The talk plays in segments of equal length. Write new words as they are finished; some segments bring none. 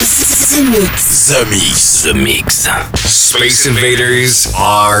The Mix. The Mix. The Mix. Space Invaders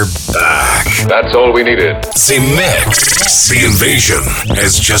are back. That's all we needed. The Mix. The invasion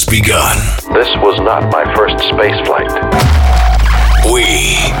has just begun. This was not my first space flight.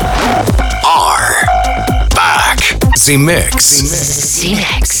 We are back. The Mix. The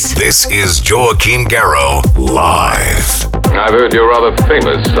Mix. This is Joachim Garraud live. I've heard you're rather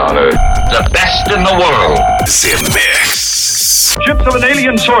famous, Sanu. The best in the world. The Mix. Ships of an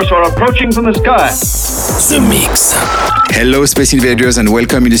alien source are approaching from the sky. The Mix. Hello, Space Invaders, and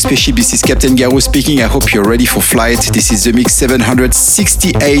welcome in the spaceship. This is Captain Garraud speaking. I hope you're ready for flight. This is The Mix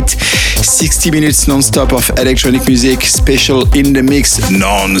 768. 60 minutes non-stop of electronic music, special in the mix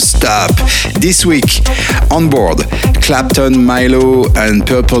non-stop. This week, on board, Clapton, Milo, and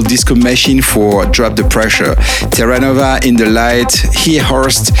Purple Disco Machine for Drop the Pressure. Terra Nova in the Light,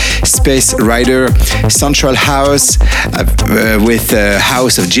 Horst, Space Rider, Central House with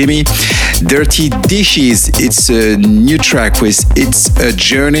House of Jimmy, Dirty Dishes, it's a new track with It's a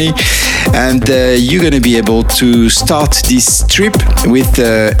Journey, and you're gonna be able to start this trip with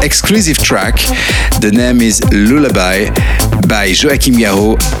an exclusive track. The name is Lullaby by Joachim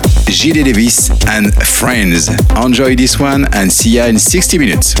Garraud, J.D. Davis and Friends. Enjoy this one and see ya in 60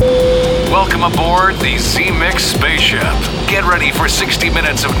 minutes. Welcome aboard the Z-Mix spaceship. Get ready for 60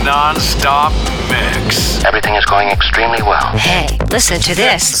 minutes of non-stop mix. Everything is going extremely well. Hey, listen to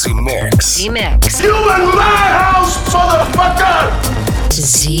this. Z-Mix. Z-Mix. You in my house, motherfucker!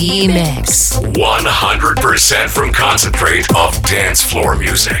 Z-Mix. 100% from concentrate of dance floor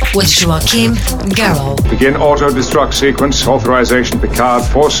music. With Joachim Garraud. Begin auto-destruct sequence. Authorization Picard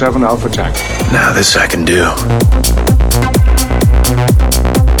 47 Alpha Tank. Now this I can do.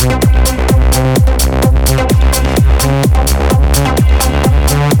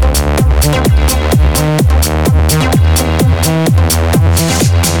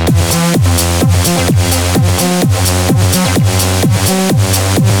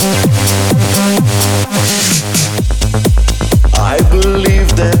 I believe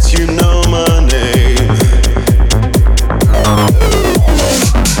that you know my name,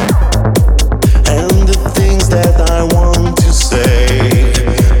 and the things that I want to say.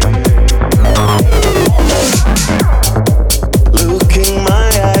 Look in my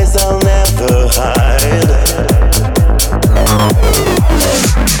eyes, I'll never hide,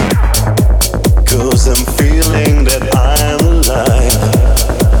 'cause I'm feeling that I'm alive.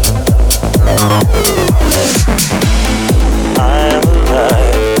 I'm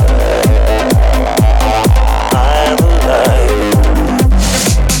alive. I'm alive.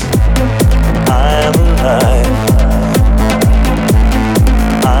 I'm alive.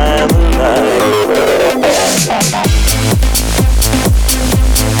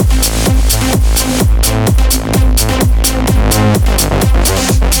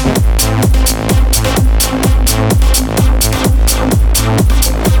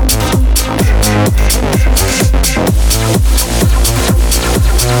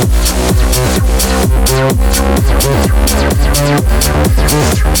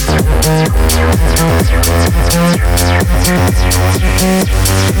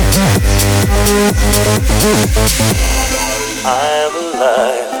 I'm alive. I'm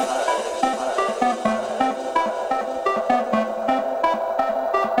alive.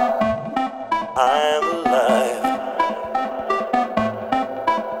 I'm alive.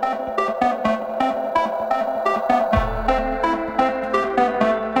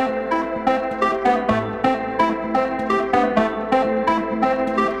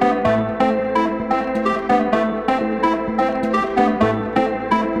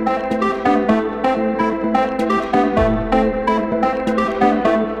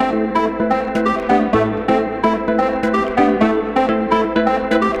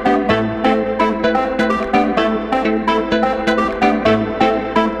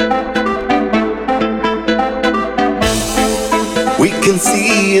 We can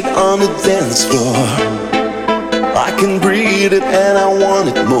see it on the dance floor. I can breathe it and I want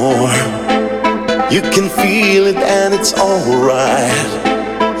it more. You can feel it and it's alright.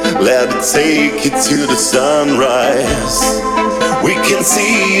 Let it take you to the sunrise. We can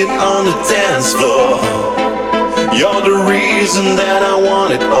see it on the dance floor. You're the reason that I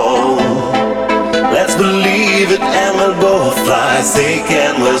want it all. Let's believe it and we'll both fly. Sick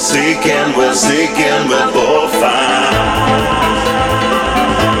and we're sick and we're sick and we're both fine.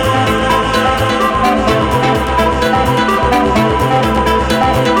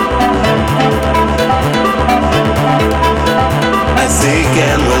 Sick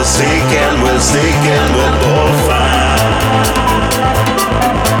and we're sick and we're sick and we're both fine.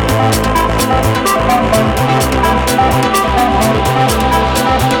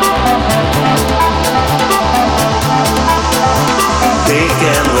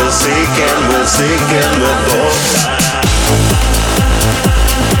 sick and we're both tired.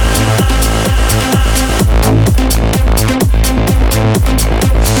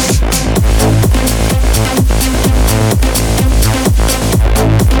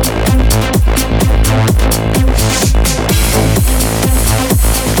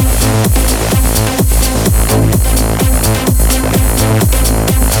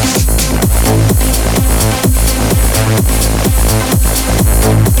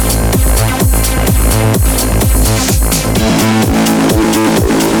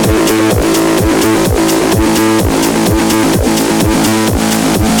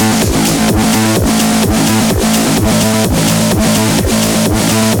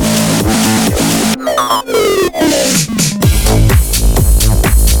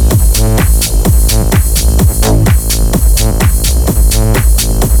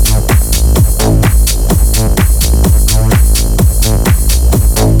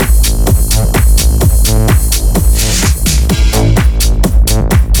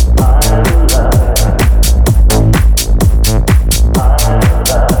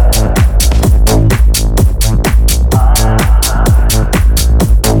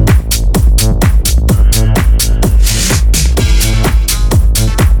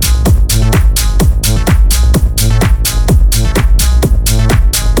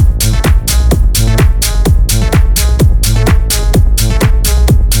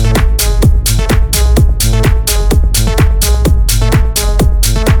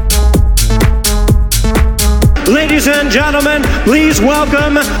 Ladies and gentlemen, please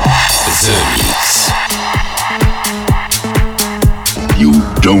welcome The Mix. You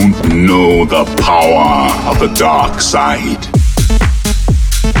don't know the power of the dark side.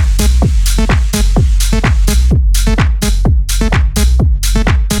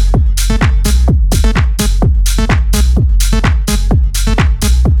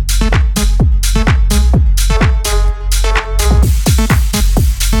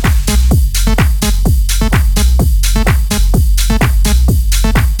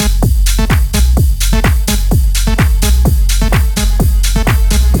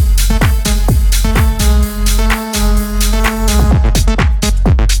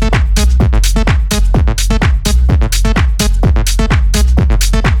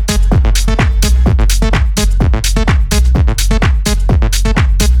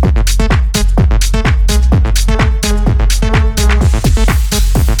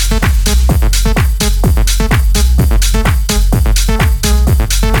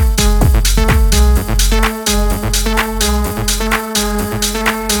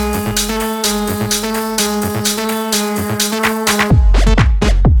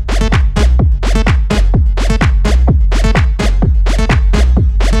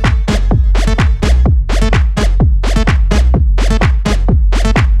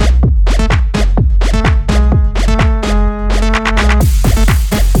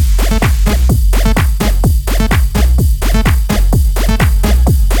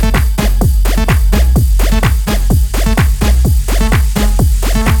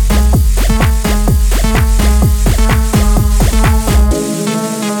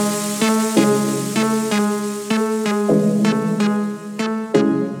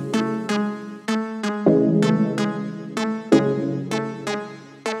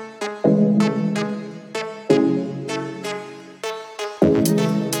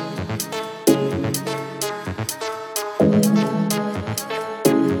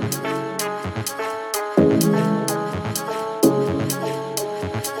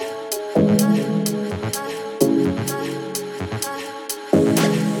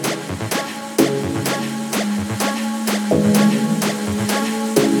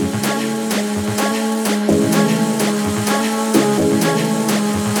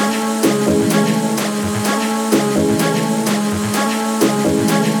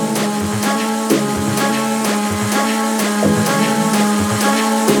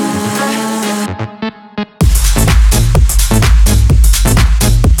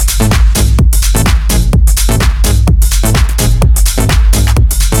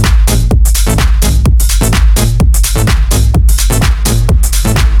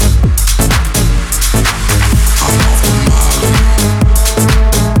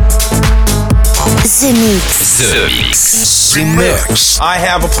 The Mix. The Mix. I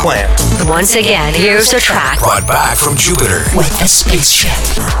have a plan. Once again, here's a track brought back from Jupiter with a spaceship.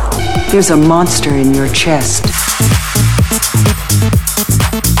 There's a monster in your chest.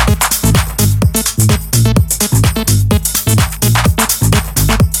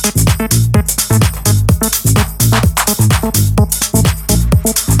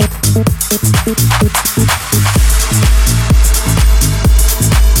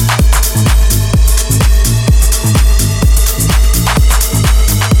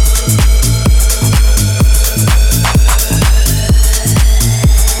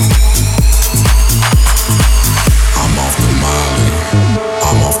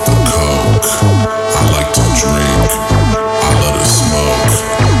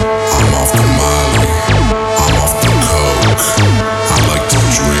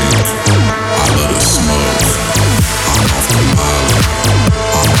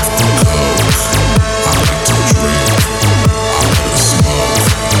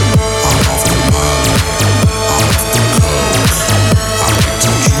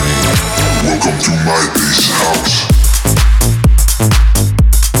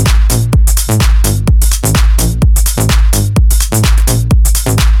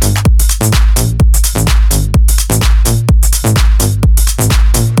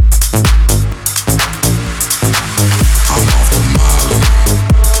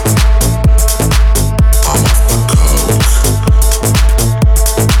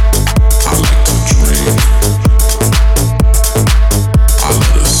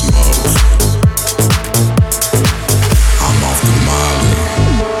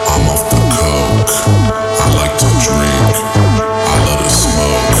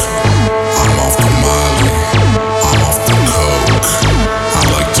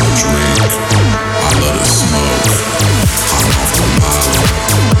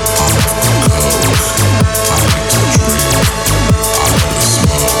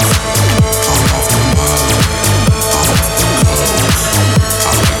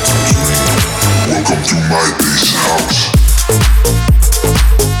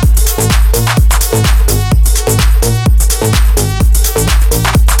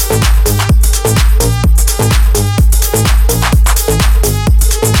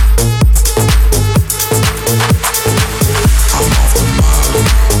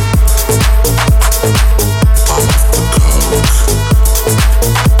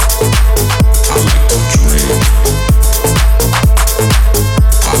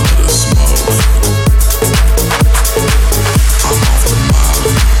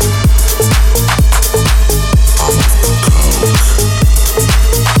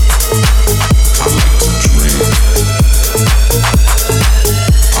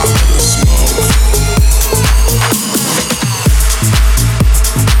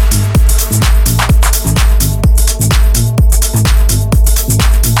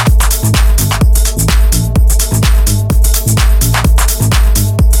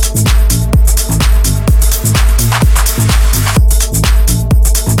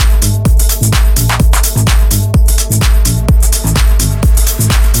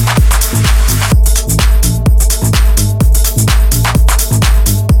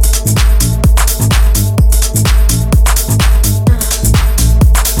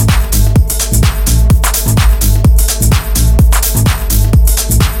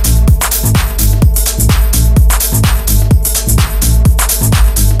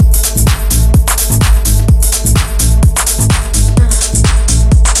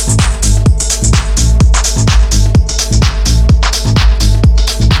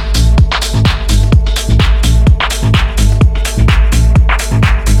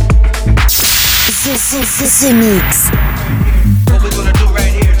 The Mix. What we're gonna do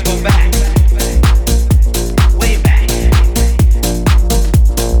right here is go back. Way back.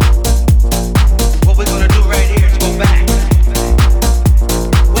 What we're gonna do right here is go back.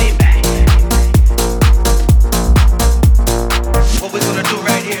 Way back. What we're gonna do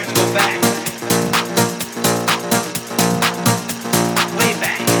right here is go back. Way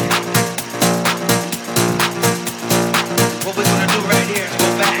back. What we're gonna do right here is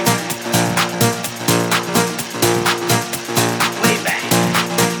go back.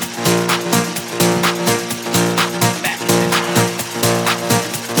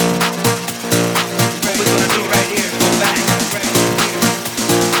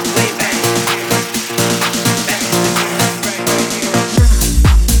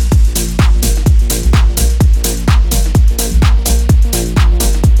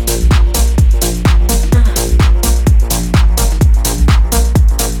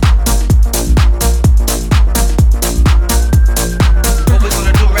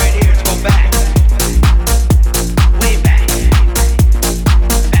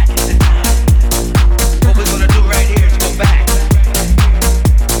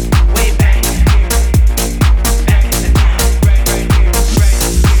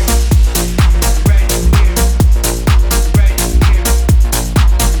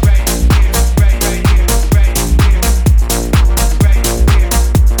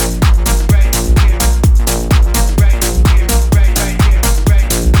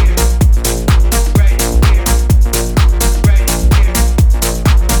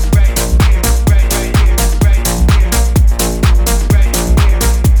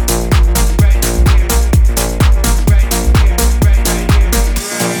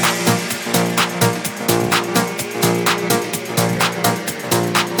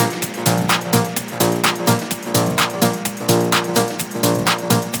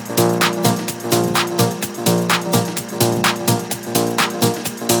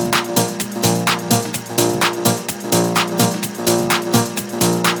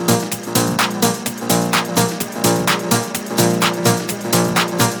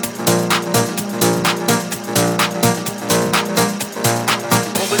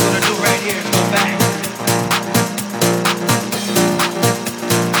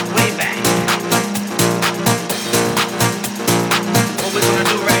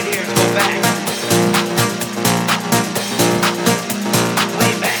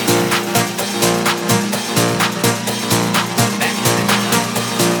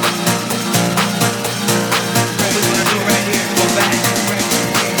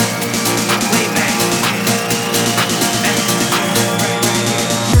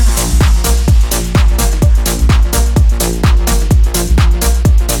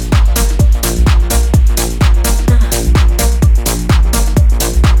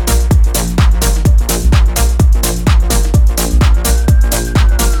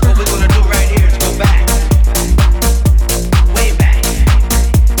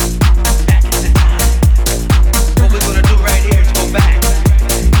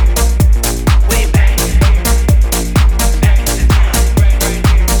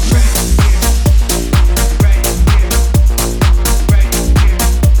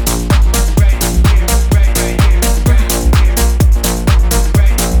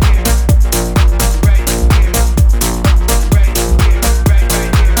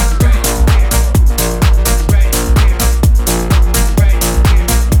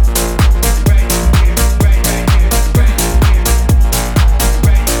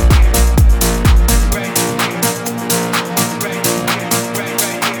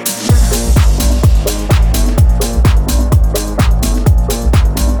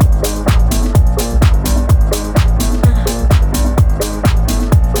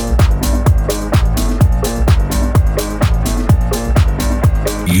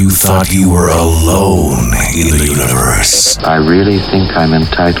 Thought you were alone in the universe. I really think I'm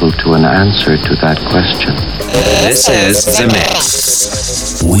entitled to an answer to that question. This is The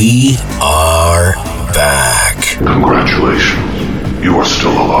Mix. We are back. Congratulations. You are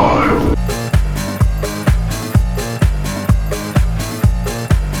still alive.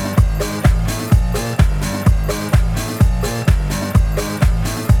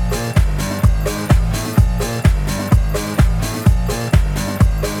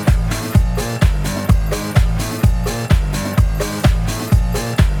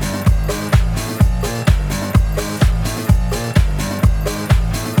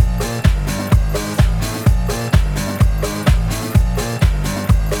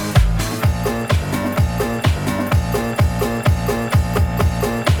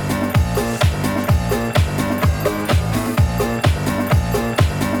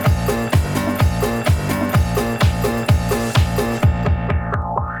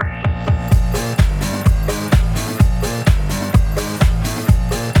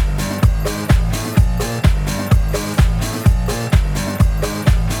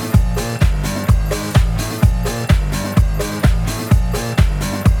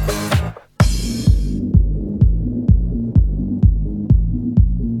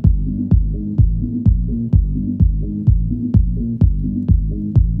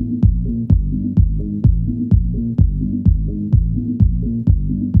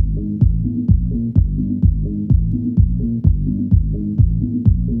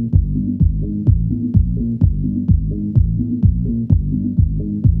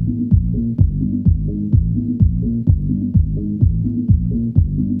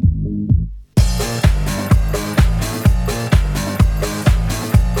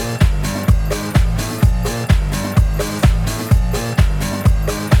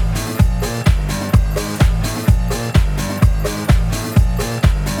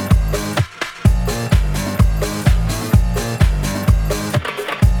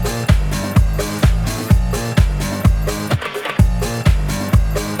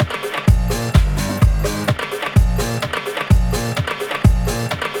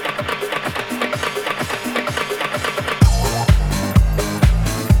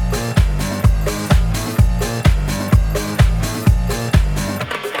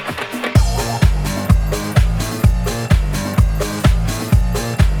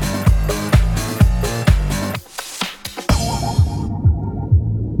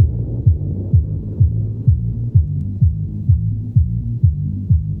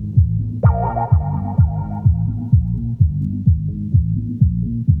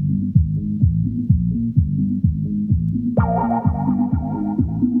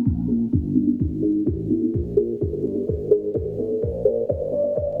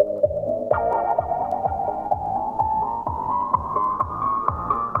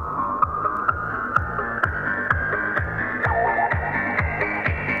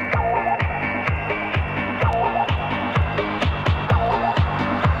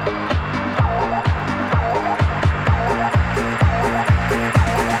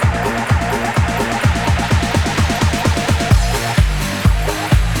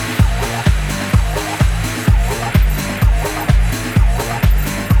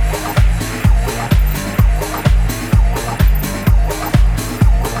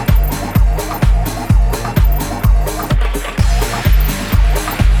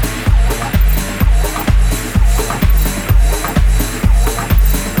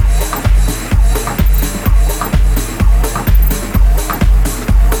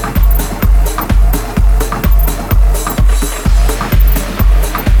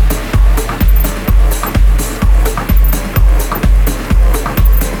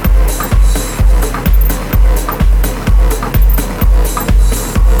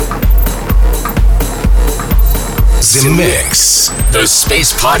 The Mix, the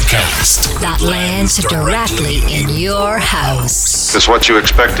space podcast that lands directly in your house. Is this what you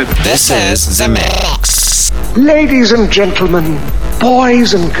expected? This is The Mix. Ladies and gentlemen,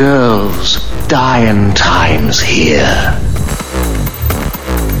 boys and girls, dying times here.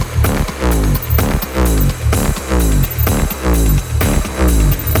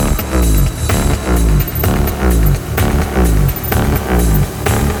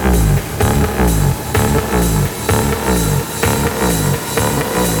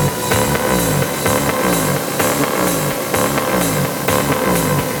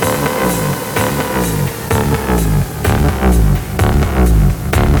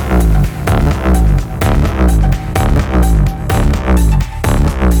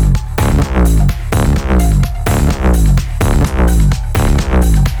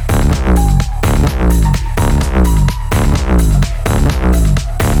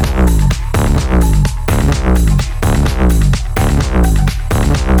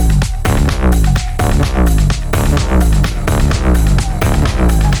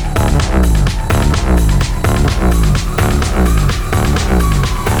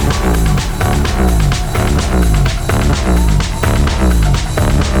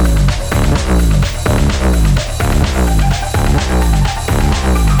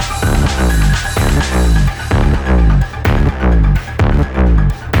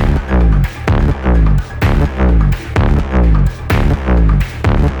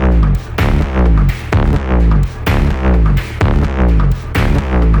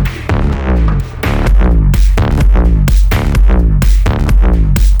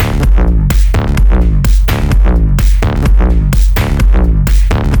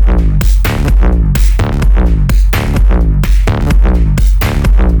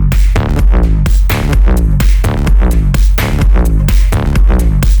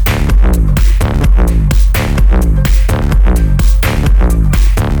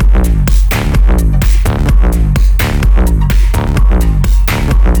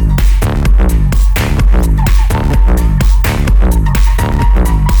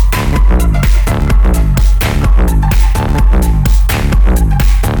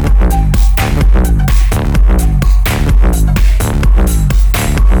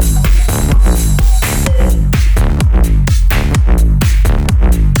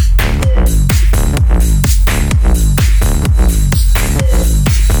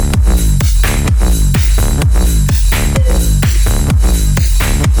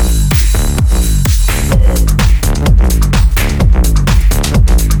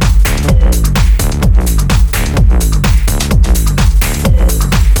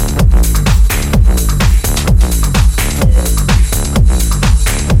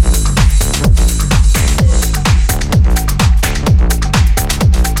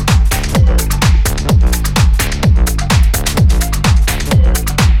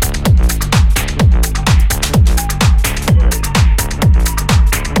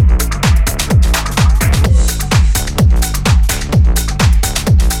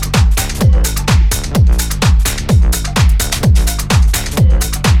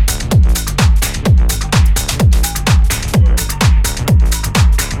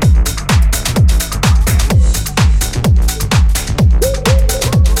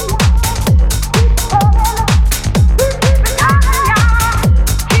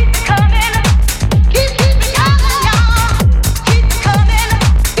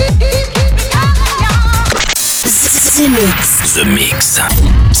 The Mix.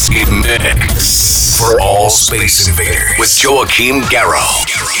 Mix for all Space Invaders with Joachim Garraud.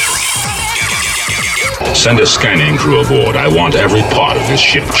 Send a scanning crew aboard. I want every part of this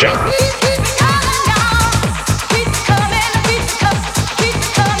ship checked.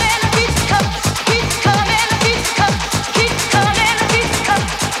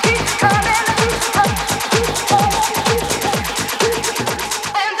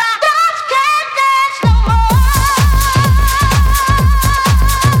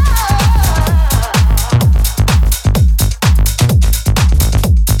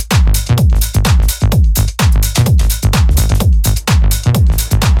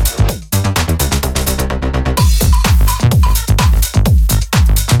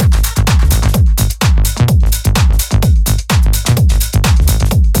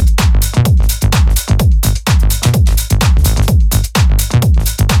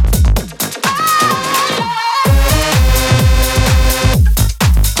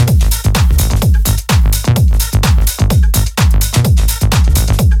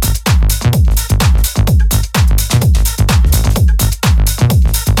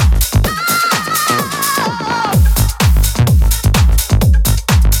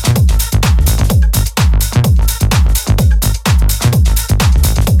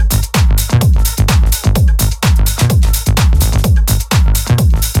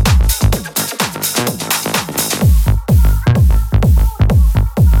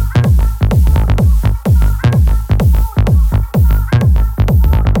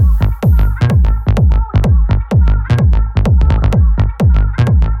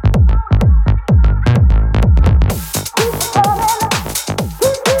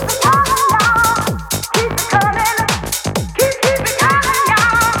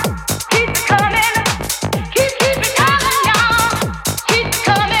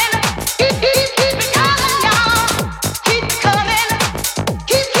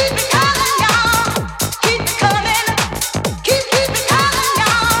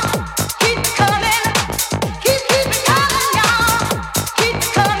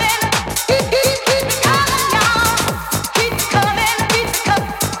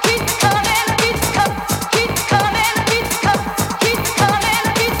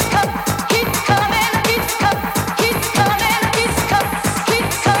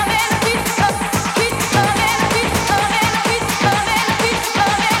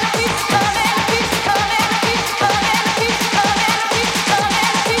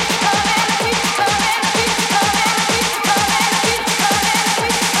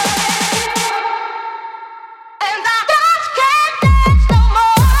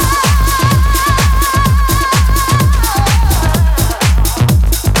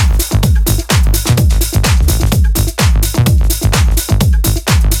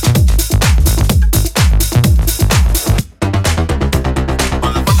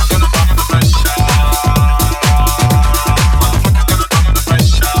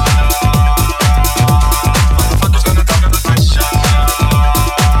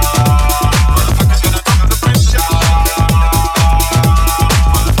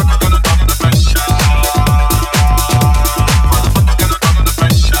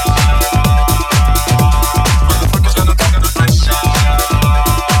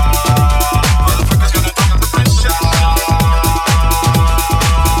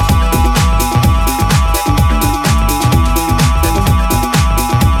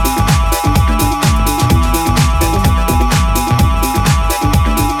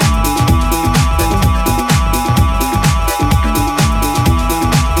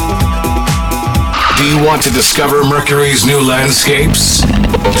 you want to discover Mercury's new landscapes?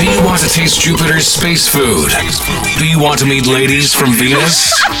 Do you want to taste Jupiter's space food? Do you want to meet ladies from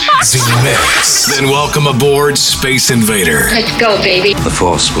Venus? Z-Mix. Then welcome aboard Space Invader. Let's go, baby. The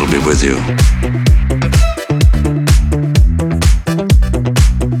Force will be with you.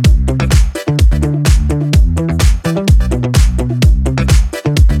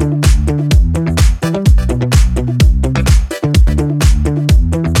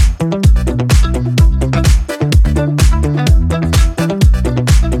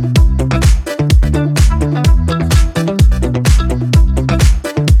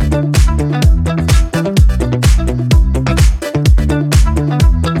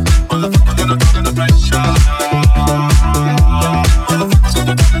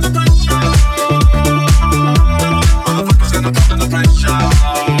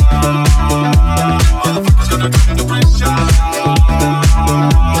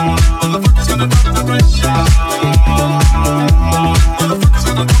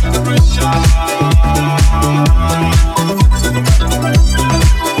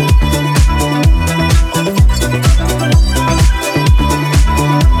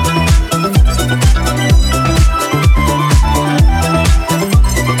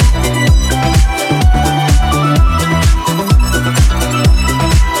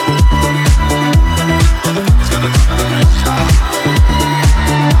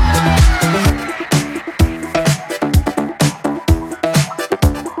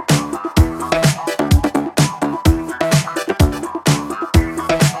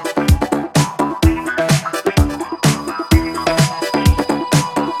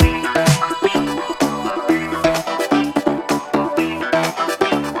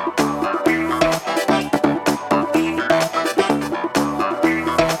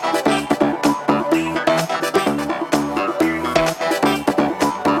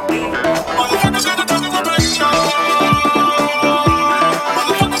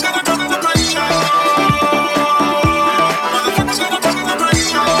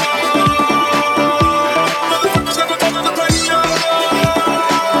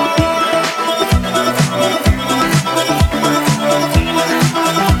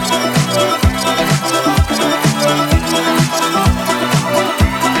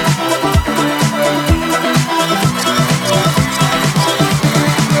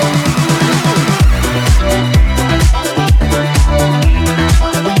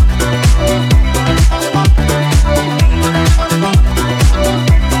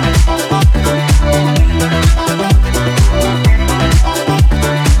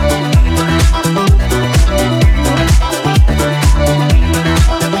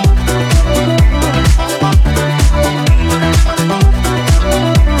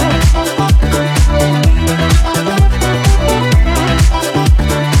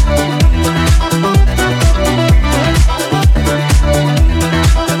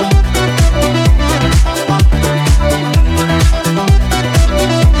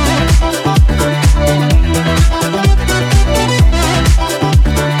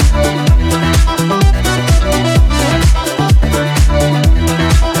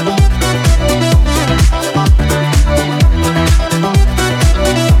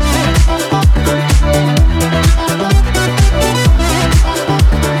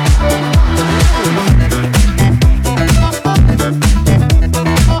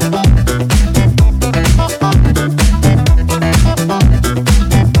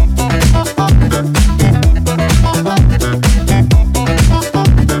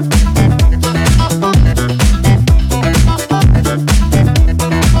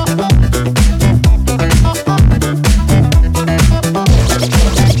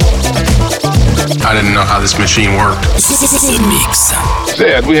 I didn't know how this machine worked. The Mix.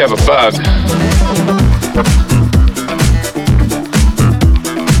 Sid, we have a bug.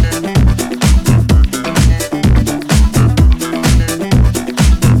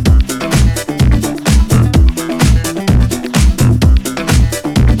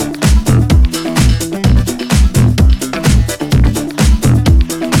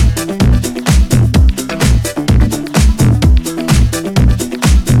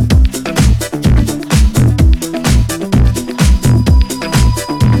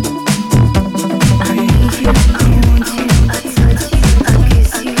 I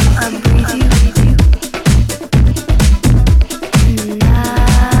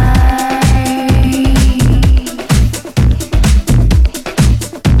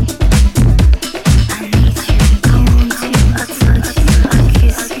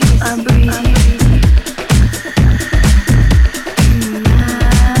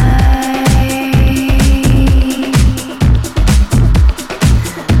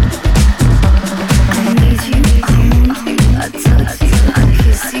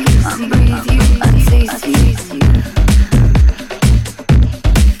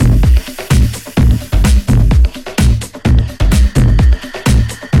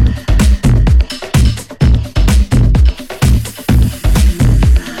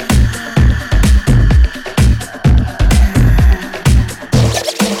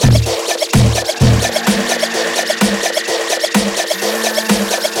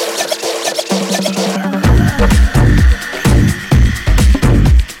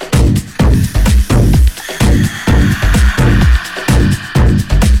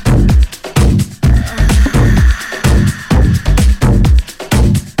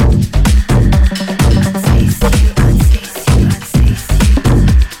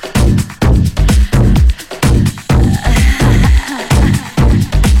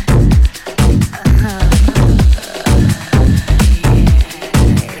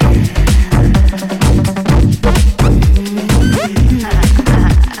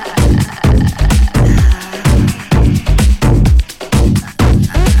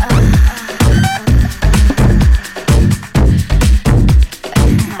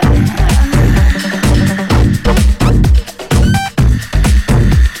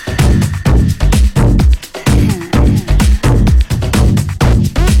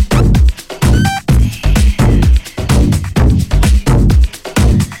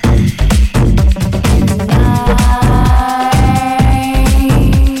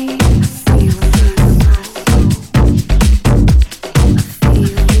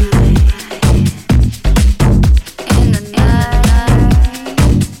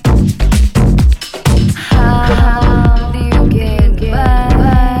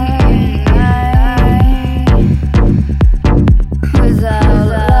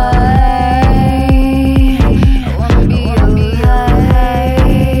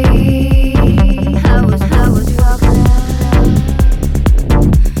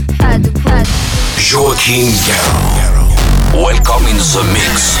The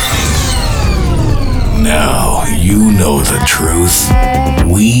Mix. Now you know the truth.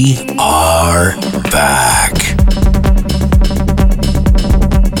 We are back.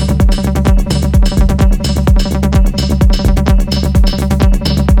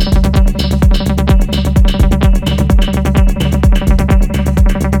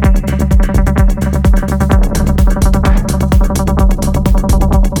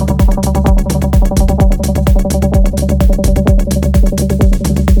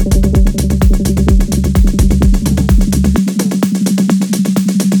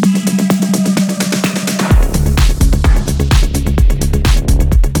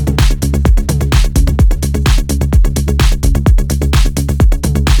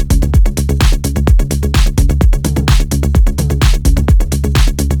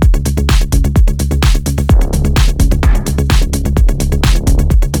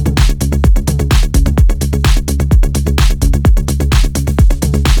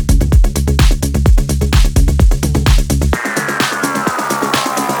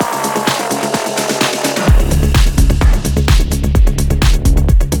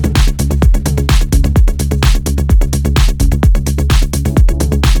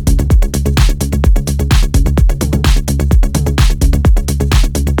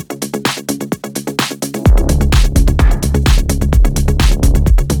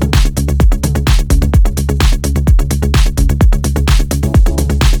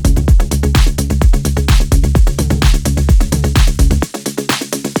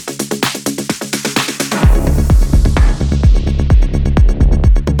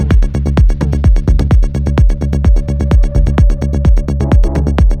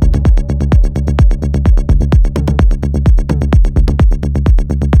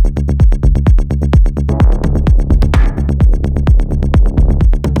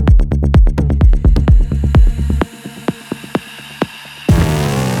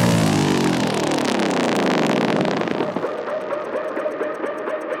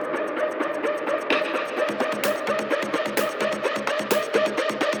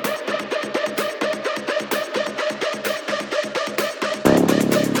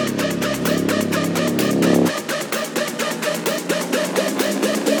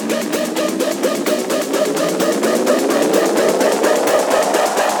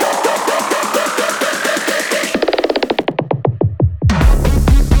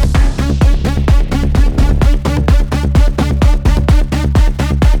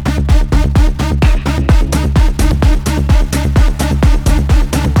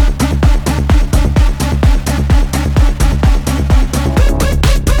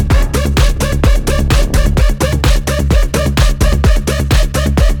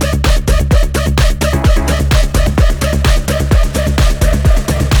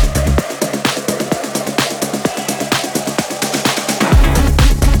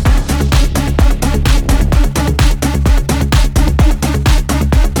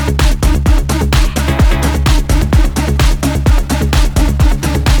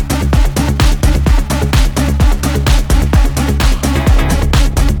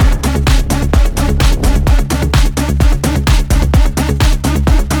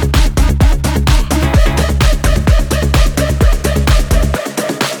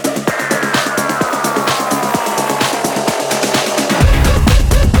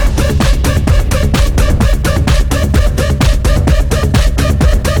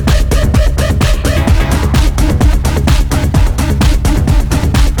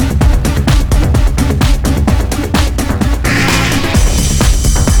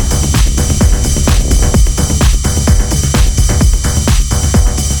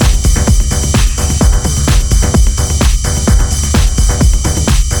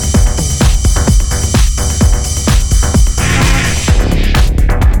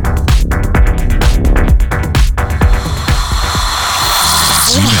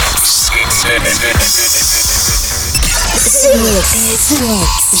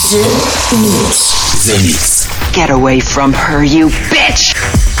 The Mix. Get away from her, you bitch!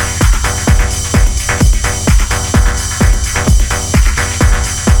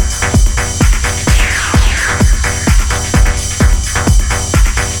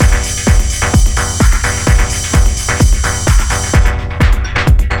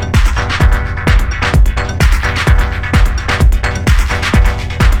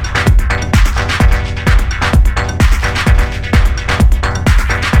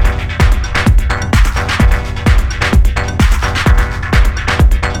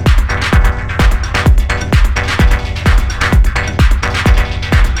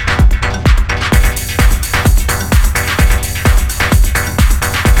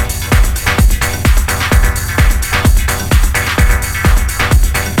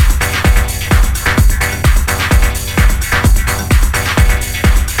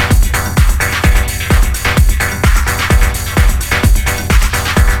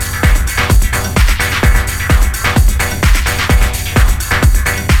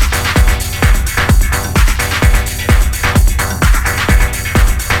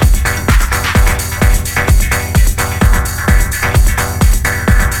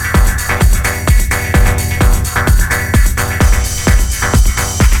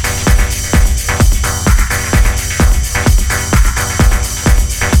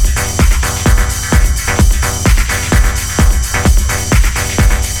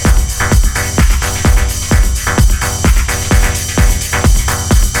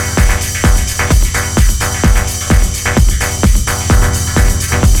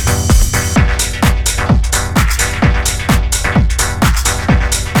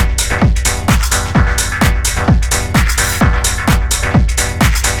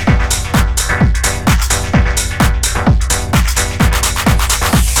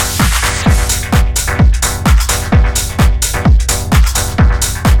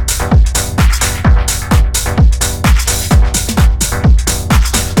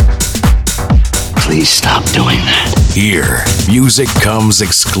 Please stop doing that. Here, music comes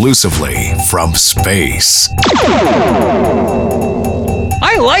exclusively from space.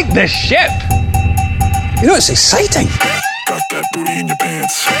 I like this ship. You know, it's exciting. Got that booty in your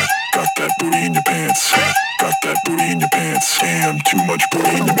pants. Got that booty in your pants. Got that booty in your pants. Damn, too much booty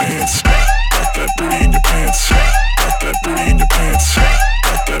in your pants. Got that booty in your pants. Got that booty in your pants.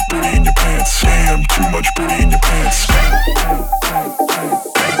 Got that booty in your pants. Damn, too much booty in your pants.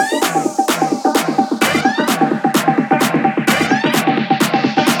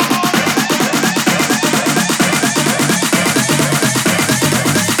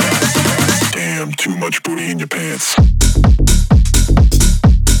 Damn, too much booty in your pants.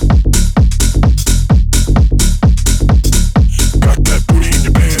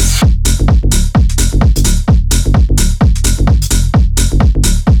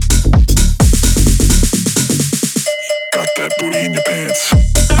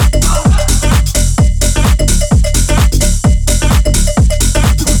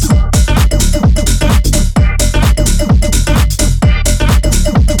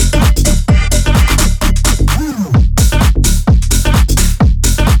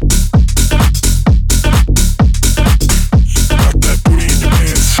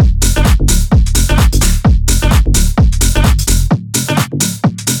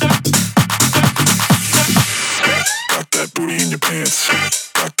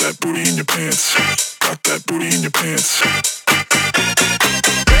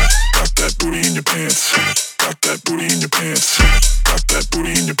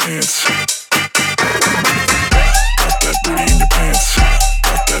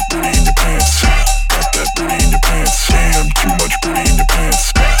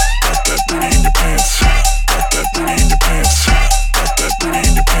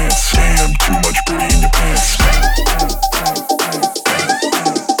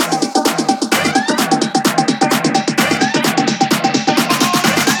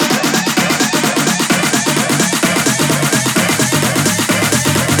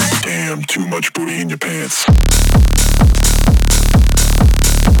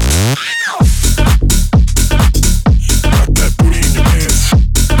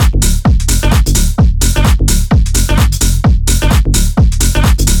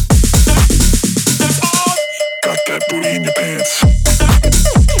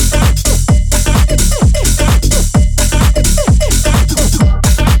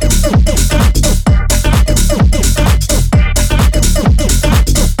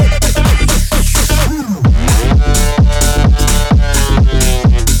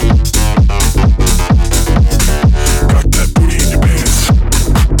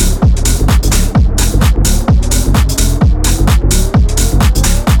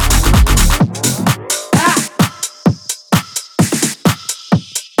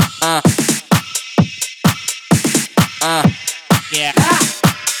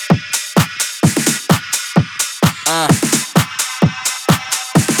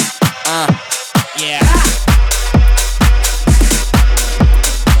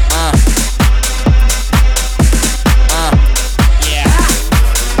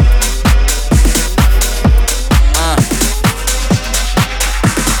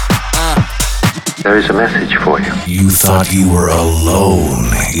 There is a message for you. You thought you were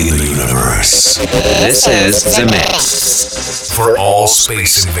alone in the universe. This is The Mix. For all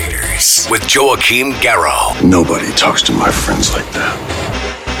space invaders with Joachim Garraud. Nobody talks to my friends like that.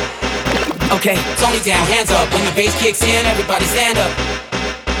 Okay, Tony down, hands up. When the bass kicks in, everybody stand up.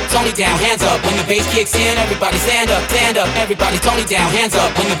 Tony down, hands up. When the bass kicks in, everybody stand up. Stand up, everybody. Tony down, hands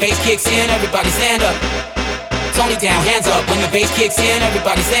up. When the bass kicks in, everybody stand up. Tony down, hands up. When the bass kicks in,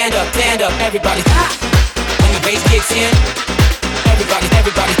 everybody stand up. Stand up, everybody. When the bass kicks in, everybody.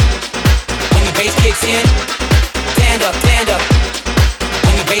 When the bass kicks in, stand up.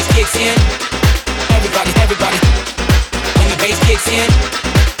 When the bass kicks in, everybody. When the bass kicks in,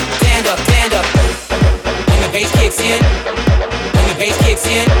 stand up. When the bass kicks in, when the bass kicks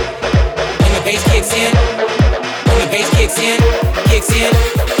in, when the bass kicks in, when the bass kicks in, kicks in.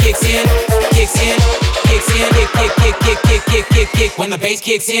 Kick. When the bass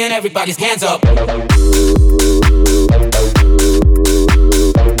kicks in, everybody's hands up.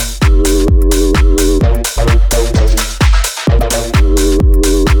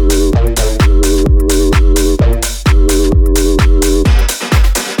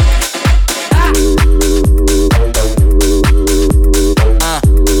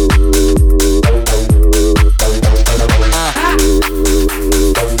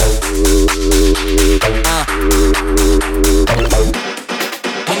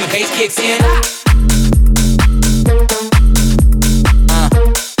 Kicks in.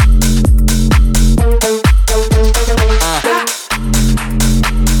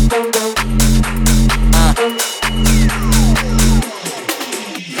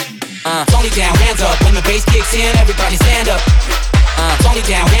 bass kicks in, everybody stand up. Tony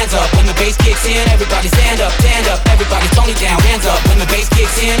down, hands up. When the bass kicks in, everybody stand up, stand up. Everybody, Tony down, hands up. When the bass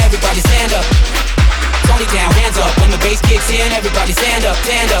kicks in, everybody stand up. Tony down, hands up. When the bass kicks in, everybody stand up,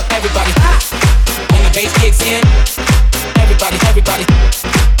 stand up. Everybody. When the bass kicks in, everybody.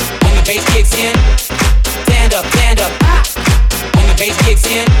 When the bass kicks in, stand up, stand up. When the bass kicks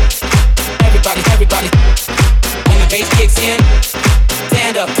in, everybody. When the bass kicks in,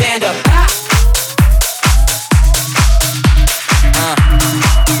 stand up, stand up.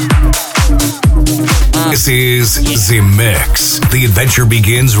 This is The Mix. The adventure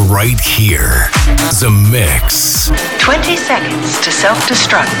begins right here. The Mix. 20 seconds to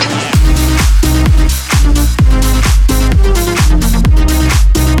self-destruct.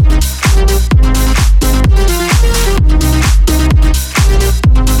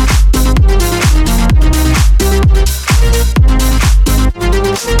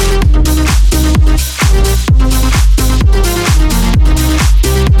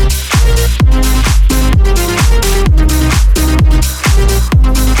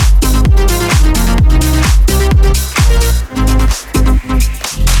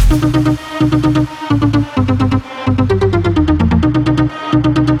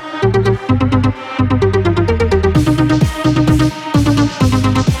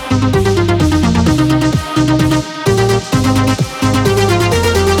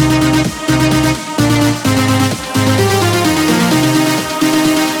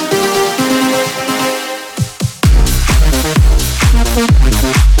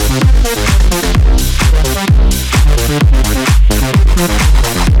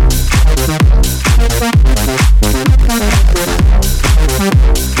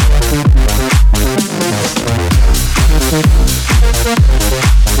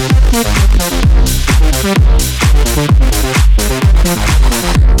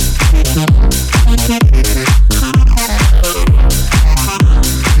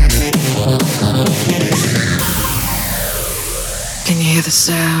 Can you hear the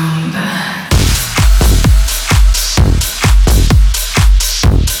sound?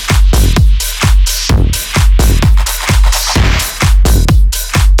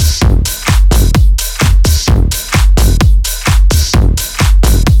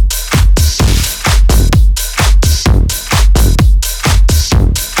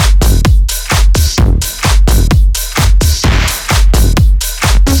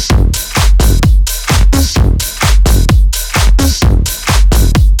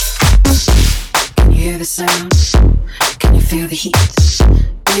 Can you feel the heat?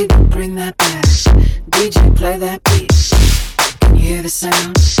 Baby, bring that back. DJ, play that beat. Can you hear the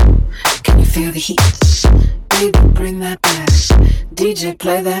sound? Can you feel the heat? Baby, bring that back. DJ,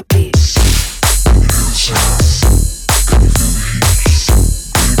 play that beat. Can you hear the sound? Can you feel the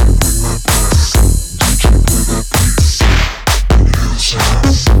heat? Baby, bring that back. DJ, play that beat. Can you hear the sound? Can you feel the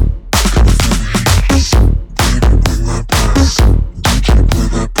heat? Baby, bring that back. DJ, play that beat.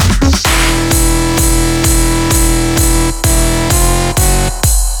 Can you feel the heat? Baby, bring that back. DJ, play that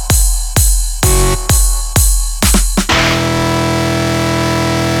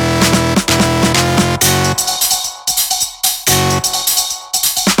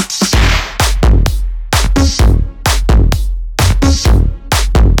Can you hear the sound?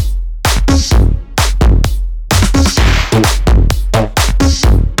 Can you feel the heat? Baby, bring that back. DJ, play that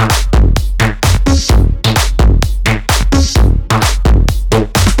beat.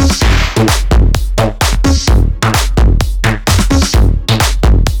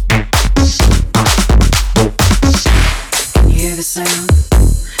 Can you hear the sound?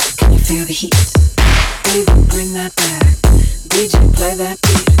 Can you feel the heat? Baby, bring that back. DJ, play that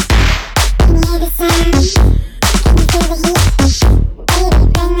beat. Can you hear the sound?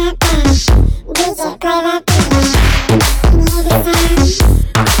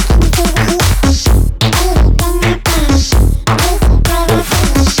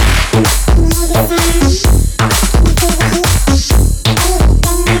 Can you feel the heat?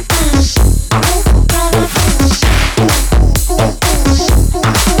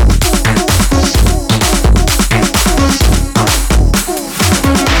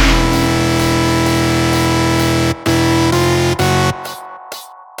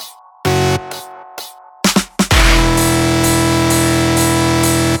 bring that back. DJ, play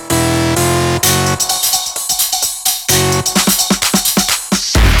that beat.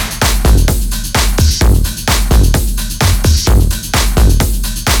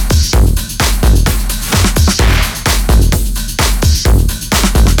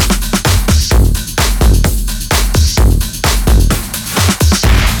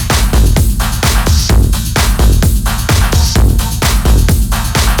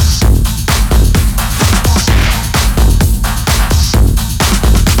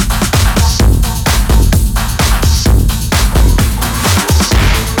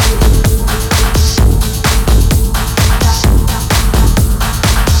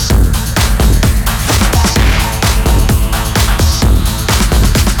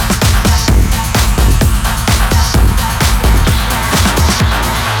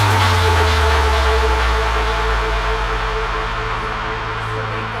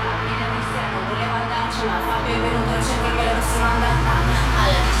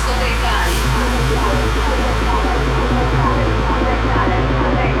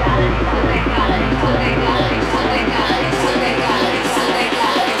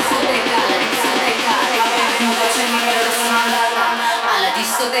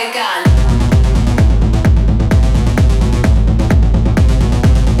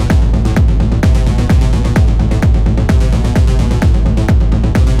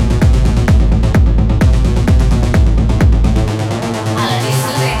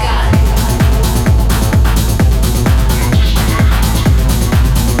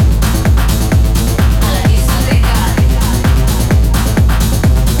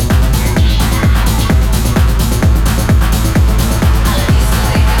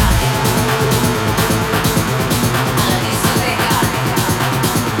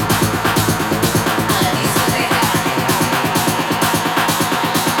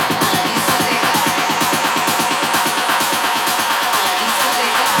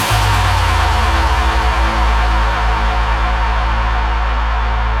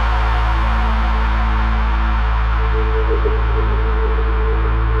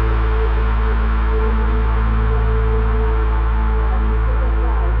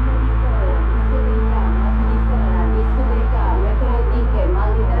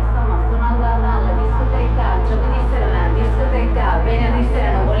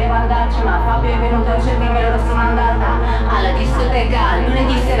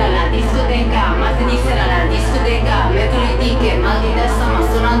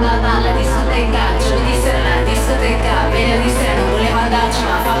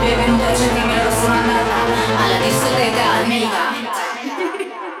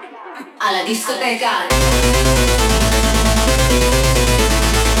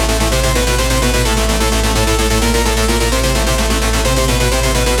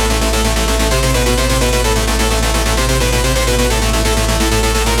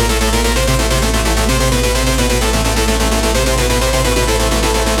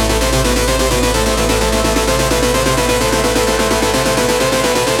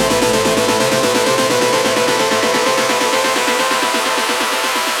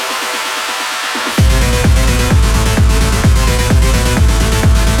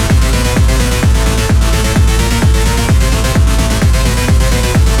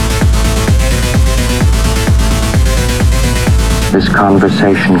 This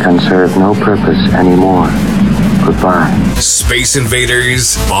conversation can serve no purpose anymore. Goodbye. Space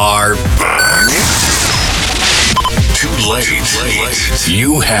Invaders are back. Too late.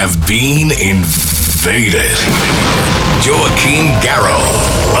 You have been invaded. Joachim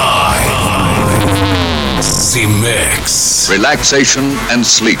Garraud, live. Z-Mix. Relaxation and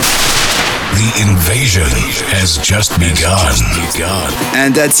sleep. The invasion has just begun.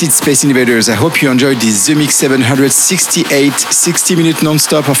 And that's it, Space Invaders. I hope you enjoyed this Z-Mix 768 60-minute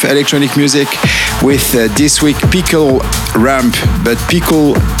non-stop of electronic music with this week Pickle Ramp, but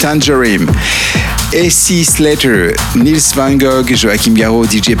Pickle Tangerine. AC Slater, Nils Van Gogh, Joachim Garraud,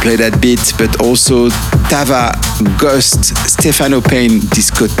 DJ Play That Beat, but also Tava, Ghost, Stefano Payne,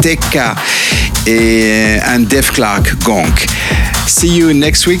 Discoteca, and Def Clark, Gonk. See you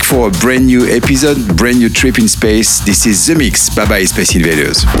next week for a brand new episode, brand new trip in space. This is The Mix. Bye-bye, Space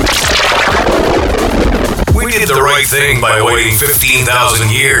Invaders. We did the right thing by waiting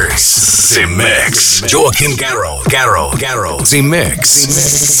 15,000 years. Z-Mix. Joachim Garraud. Z-Mix.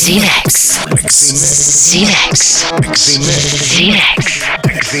 Z-Mix. Z-Mix.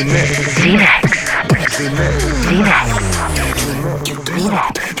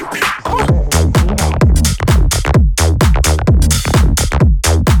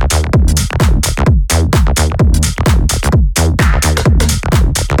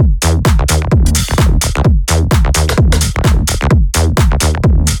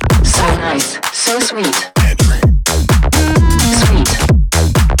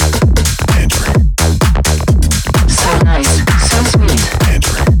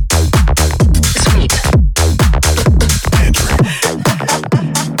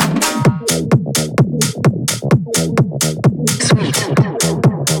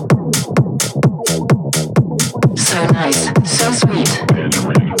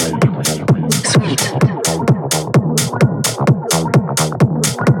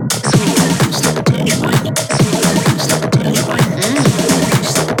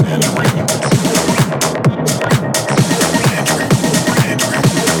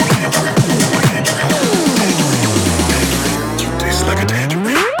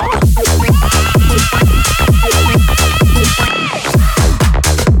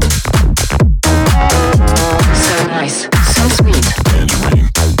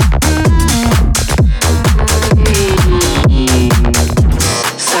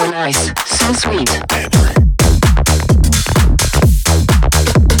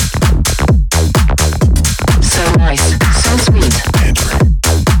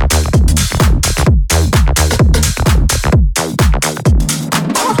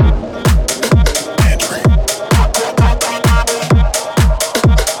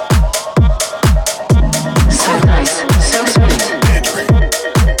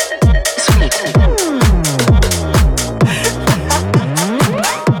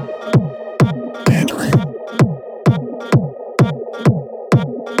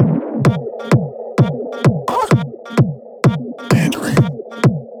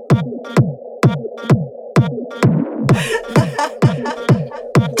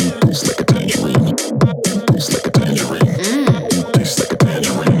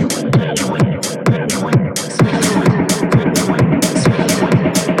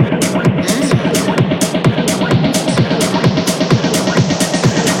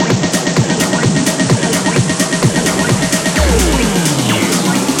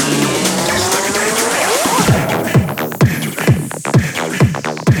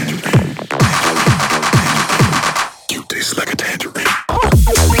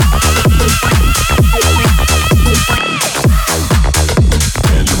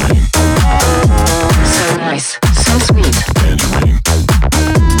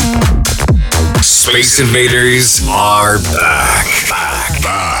 Space Invaders are back.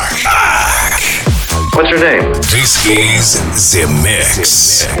 What's your name? This is The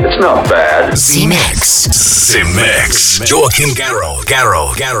Mix. It's not bad. The Mix. The Mix. Joachim Garraud.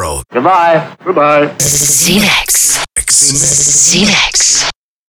 Goodbye. The Mix. The Mix.